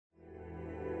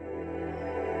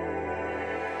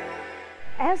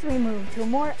As we move to a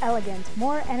more elegant,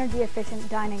 more energy-efficient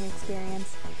dining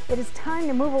experience, it is time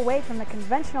to move away from the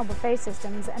conventional buffet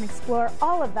systems and explore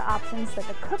all of the options that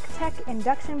the CookTek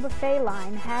Induction Buffet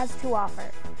line has to offer.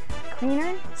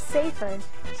 Cleaner, safer,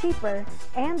 cheaper,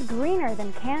 and greener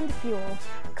than canned fuel,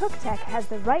 CookTek has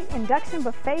the right induction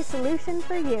buffet solution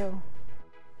for you.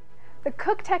 The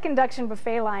CookTek Induction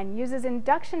Buffet line uses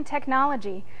induction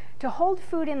technology to hold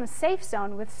food in the safe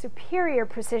zone with superior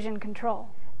precision control.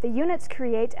 The units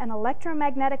create an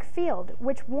electromagnetic field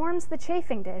which warms the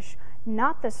chafing dish,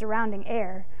 not the surrounding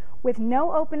air, with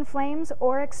no open flames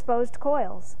or exposed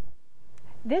coils.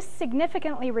 This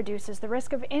significantly reduces the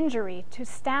risk of injury to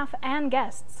staff and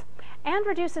guests, and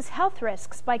reduces health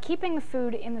risks by keeping the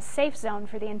food in the safe zone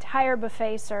for the entire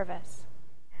buffet service.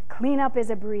 Cleanup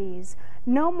is a breeze.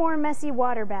 No more messy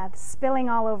water baths spilling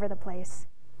all over the place.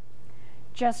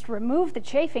 Just remove the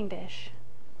chafing dish,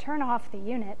 turn off the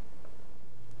unit,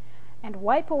 and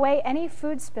wipe away any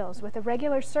food spills with a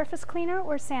regular surface cleaner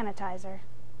or sanitizer.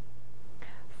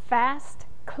 Fast,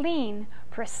 clean,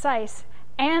 precise,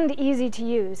 and easy to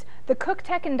use, the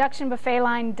CookTek Induction Buffet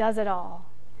line does it all.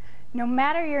 No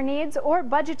matter your needs or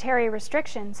budgetary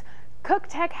restrictions,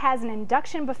 CookTek has an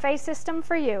induction buffet system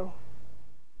for you.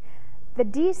 The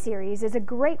D-Series is a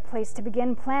great place to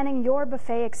begin planning your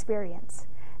buffet experience.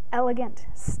 Elegant,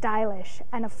 stylish,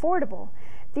 and affordable,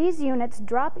 these units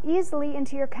drop easily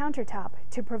into your countertop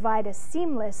to provide a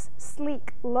seamless,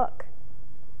 sleek look.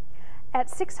 At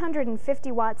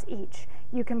 650 watts each,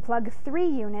 you can plug 3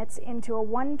 units into a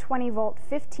 120-volt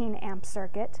 15-amp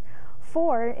circuit,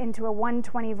 4 into a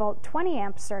 120-volt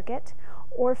 20-amp circuit,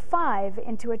 or 5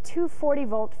 into a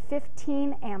 240-volt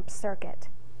 15-amp circuit.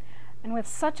 And with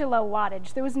such a low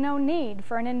wattage, there was no need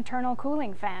for an internal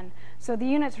cooling fan, so the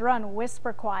units run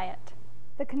whisper quiet.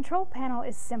 The control panel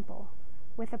is simple,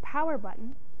 with a power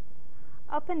button,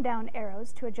 up and down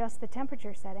arrows to adjust the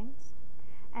temperature settings,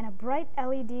 and a bright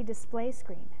LED display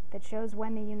screen that shows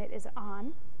when the unit is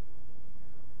on,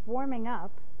 warming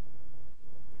up,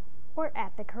 or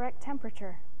at the correct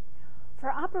temperature.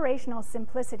 For operational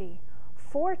simplicity,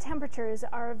 4 temperatures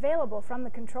are available from the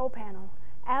control panel,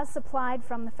 as supplied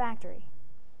from the factory.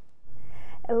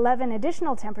 11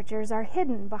 additional temperatures are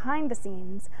hidden behind the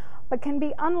scenes, but can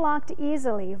be unlocked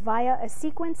easily via a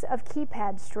sequence of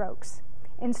keypad strokes.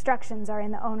 Instructions are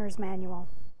in the owner's manual.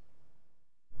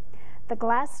 The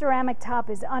glass ceramic top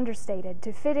is understated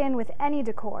to fit in with any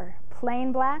decor,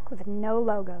 plain black with no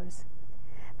logos.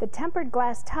 The tempered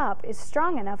glass top is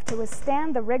strong enough to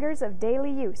withstand the rigors of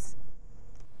daily use.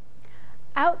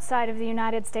 Outside of the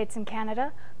United States and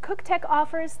Canada, CookTek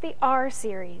offers the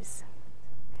R-Series.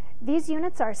 These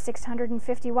units are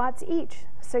 650 watts each,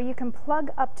 so you can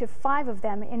plug up to 5 of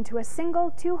them into a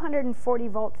single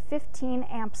 240-volt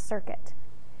 15-amp circuit.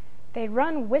 They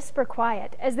run whisper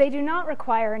quiet, as they do not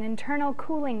require an internal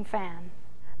cooling fan.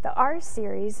 The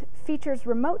R-Series features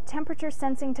remote temperature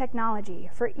sensing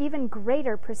technology for even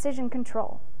greater precision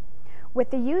control. With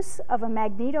the use of a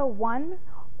Magneto 1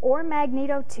 or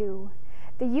Magneto 2,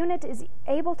 the unit is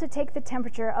able to take the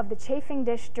temperature of the chafing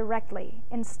dish directly,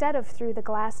 instead of through the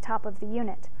glass top of the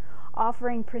unit,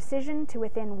 offering precision to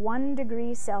within 1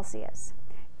 degree Celsius.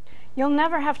 You'll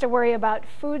never have to worry about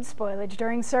food spoilage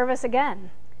during service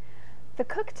again. The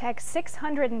CookTek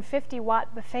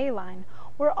 650-watt buffet line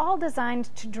were all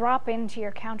designed to drop into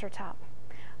your countertop.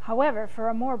 However, for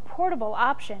a more portable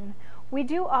option, we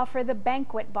do offer the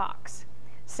banquet box.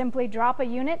 Simply drop a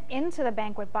unit into the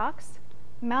banquet box,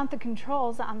 mount the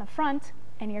controls on the front,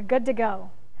 and you're good to go.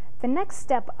 The next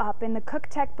step up in the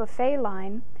CookTek buffet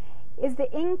line is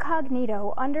the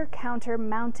Incognito under-counter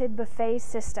mounted buffet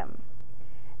system.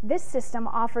 This system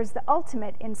offers the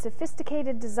ultimate in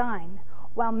sophisticated design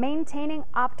while maintaining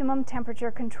optimum temperature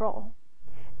control.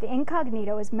 The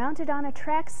Incognito is mounted on a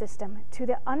track system to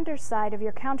the underside of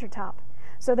your countertop,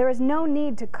 so there is no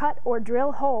need to cut or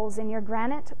drill holes in your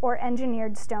granite or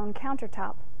engineered stone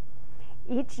countertop.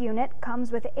 Each unit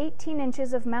comes with 18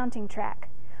 inches of mounting track,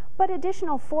 but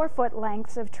additional 4-foot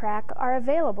lengths of track are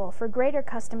available for greater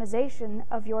customization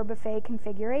of your buffet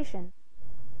configuration.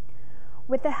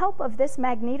 With the help of this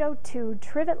Magneto 2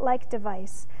 trivet-like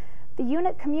device, the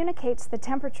unit communicates the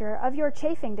temperature of your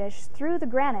chafing dish through the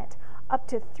granite up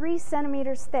to 3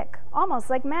 centimeters thick,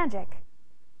 almost like magic.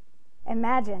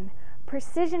 Imagine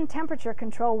precision temperature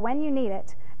control when you need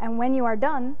it, and when you are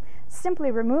done, simply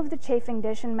remove the chafing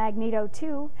dish in Magneto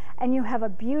 2 and you have a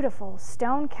beautiful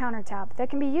stone countertop that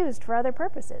can be used for other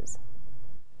purposes.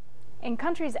 In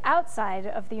countries outside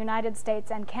of the United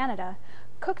States and Canada,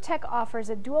 CookTek offers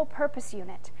a dual-purpose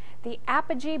unit, the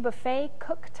Apogee Buffet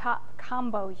Cooktop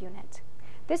Combo Unit.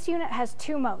 This unit has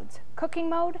two modes, cooking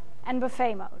mode and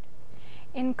buffet mode.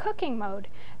 In cooking mode,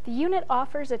 the unit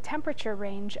offers a temperature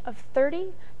range of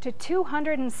 30 to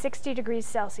 260 degrees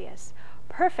Celsius,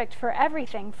 perfect for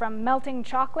everything from melting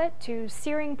chocolate to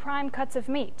searing prime cuts of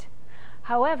meat.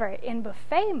 However, in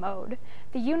buffet mode,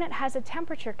 the unit has a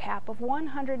temperature cap of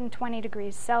 120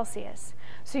 degrees Celsius,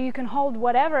 so you can hold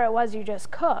whatever it was you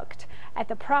just cooked at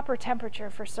the proper temperature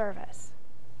for service.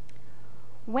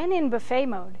 When in buffet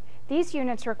mode, these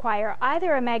units require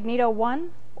either a Magneto 1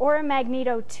 or a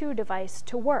Magneto 2 device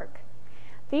to work.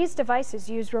 These devices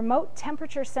use remote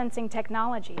temperature sensing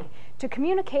technology to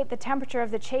communicate the temperature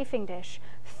of the chafing dish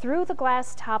through the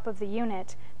glass top of the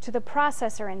unit to the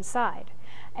processor inside,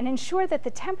 and ensure that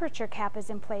the temperature cap is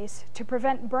in place to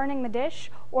prevent burning the dish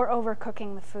or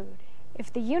overcooking the food.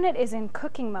 If the unit is in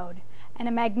cooking mode and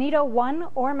a Magneto 1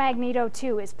 or Magneto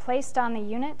 2 is placed on the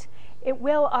unit, it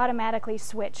will automatically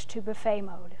switch to buffet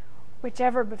mode.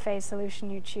 Whichever buffet solution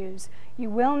you choose,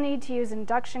 you will need to use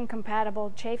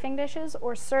induction-compatible chafing dishes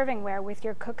or servingware with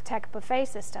your CookTek buffet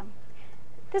system.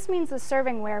 This means the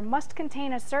servingware must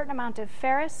contain a certain amount of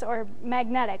ferrous or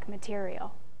magnetic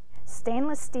material.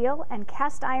 Stainless steel and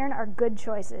cast iron are good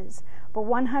choices, but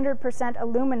 100%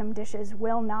 aluminum dishes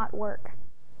will not work.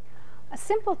 A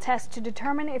simple test to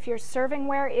determine if your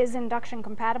servingware is induction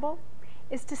compatible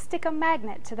is to stick a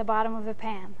magnet to the bottom of the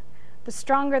pan. The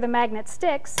stronger the magnet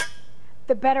sticks,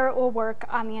 the better it will work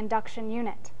on the induction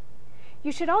unit.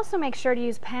 You should also make sure to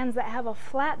use pans that have a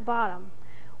flat bottom.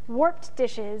 Warped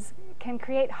dishes can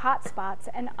create hot spots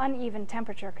and uneven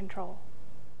temperature control.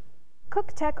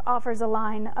 CookTek offers a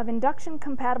line of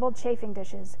induction-compatible chafing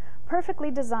dishes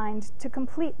perfectly designed to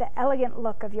complete the elegant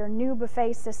look of your new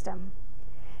buffet system.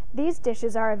 These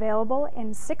dishes are available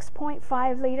in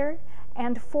 6.5 liter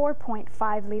and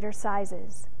 4.5 liter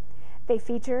sizes. They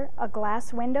feature a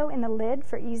glass window in the lid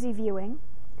for easy viewing,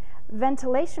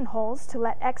 ventilation holes to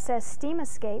let excess steam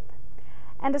escape,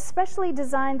 and a specially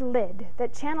designed lid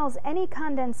that channels any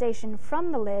condensation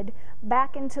from the lid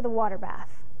back into the water bath.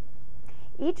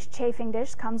 Each chafing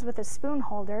dish comes with a spoon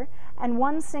holder and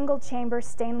one single-chamber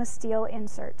stainless steel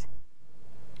insert.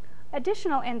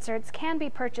 Additional inserts can be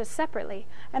purchased separately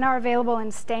and are available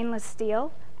in stainless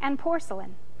steel and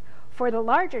porcelain. For the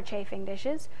larger chafing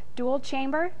dishes, dual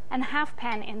chamber and half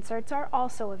pan inserts are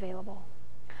also available.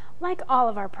 Like all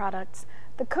of our products,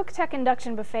 the CookTek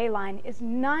Induction Buffet line is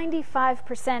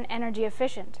 95% energy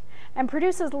efficient and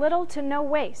produces little to no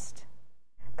waste.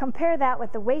 Compare that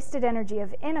with the wasted energy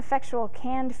of ineffectual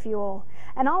canned fuel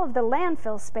and all of the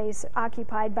landfill space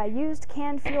occupied by used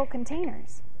canned fuel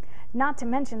containers, not to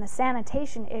mention the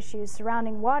sanitation issues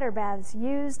surrounding water baths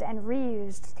used and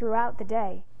reused throughout the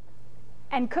day.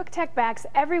 And CookTek backs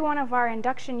every one of our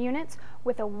induction units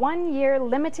with a 1-year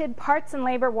limited parts and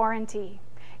labor warranty.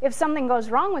 If something goes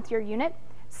wrong with your unit,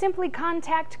 simply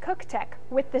contact CookTek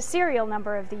with the serial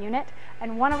number of the unit,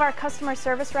 and one of our customer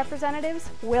service representatives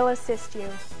will assist you.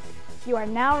 You are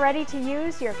now ready to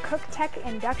use your CookTek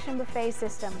Induction Buffet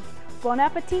system. Bon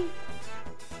appétit!